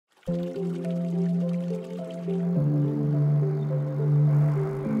Moyen,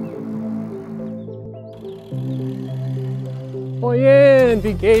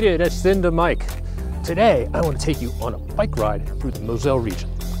 wie geht it? Es sind Mike. Today, I want to take you on a bike ride through the Moselle region.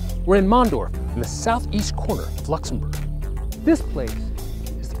 We're in Mondorf, in the southeast corner of Luxembourg. This place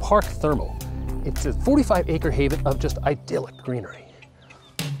is the Park Thermal. It's a 45-acre haven of just idyllic greenery.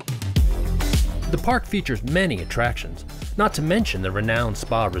 The park features many attractions, not to mention the renowned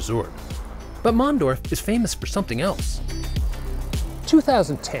spa resort. But Mondorf is famous for something else.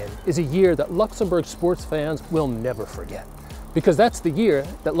 2010 is a year that Luxembourg sports fans will never forget, because that's the year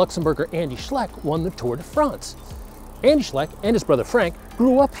that Luxembourger Andy Schleck won the Tour de France. Andy Schleck and his brother Frank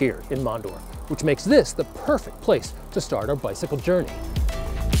grew up here in Mondorf, which makes this the perfect place to start our bicycle journey.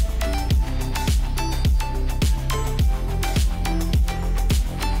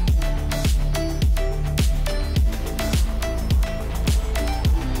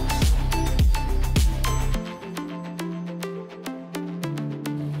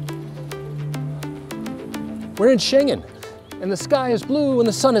 We're in Schengen, and the sky is blue and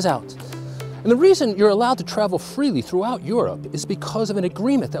the sun is out. And the reason you're allowed to travel freely throughout Europe is because of an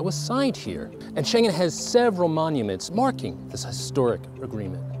agreement that was signed here. And Schengen has several monuments marking this historic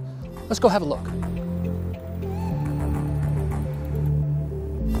agreement. Let's go have a look.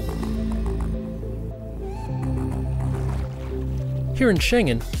 Here in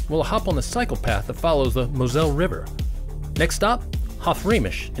Schengen, we'll hop on the cycle path that follows the Moselle River. Next stop,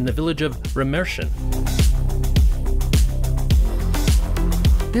 Hofreimisch in the village of Remerschen.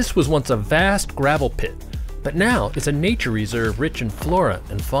 This was once a vast gravel pit, but now it's a nature reserve rich in flora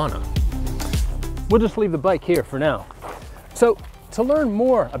and fauna. We'll just leave the bike here for now. So to learn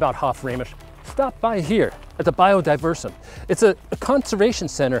more about Hofreimisch, stop by here at the Biodiversum. It's a conservation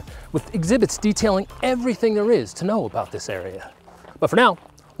center with exhibits detailing everything there is to know about this area. But for now,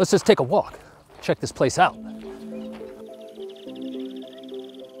 let's just take a walk, check this place out.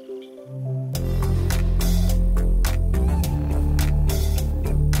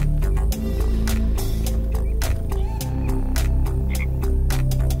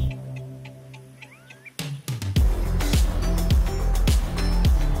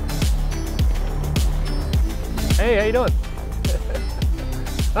 Hey, how you doing?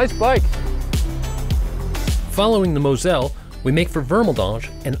 Nice bike. Following the Moselle, we make for Vermeldange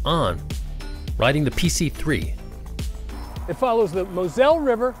and on, riding the PC3. It follows the Moselle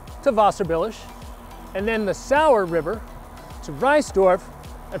River to Wasserbillig, and then the Sauer River to Reisdorf,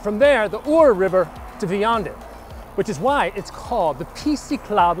 and from there the Our River to Vianden, which is why it's called the Piste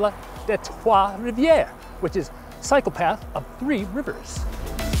cyclable des Trois Rivières, which is cycle path of 3 rivers.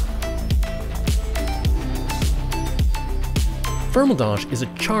 Vermeldange is a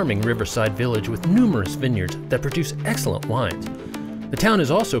charming riverside village with numerous vineyards that produce excellent wines. The town is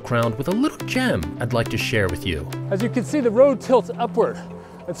also crowned with a little gem I'd like to share with you. As you can see, the road tilts upward,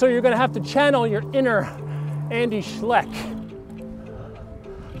 and so you're going to have to channel your inner Andy Schleck.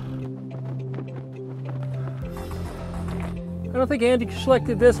 I don't think Andy Schleck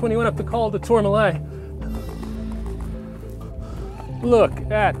did this when he went up the Col de Tourmalet. Look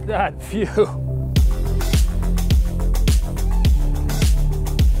at that view.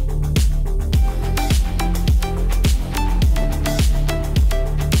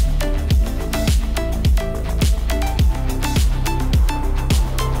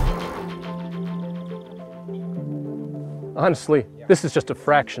 Honestly, this is just a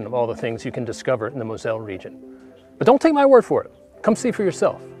fraction of all the things you can discover in the Moselle region. But don't take my word for it. Come see for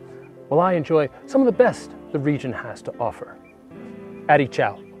yourself. While I enjoy some of the best the region has to offer. Addy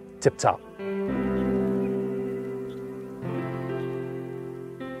ciao, tip top.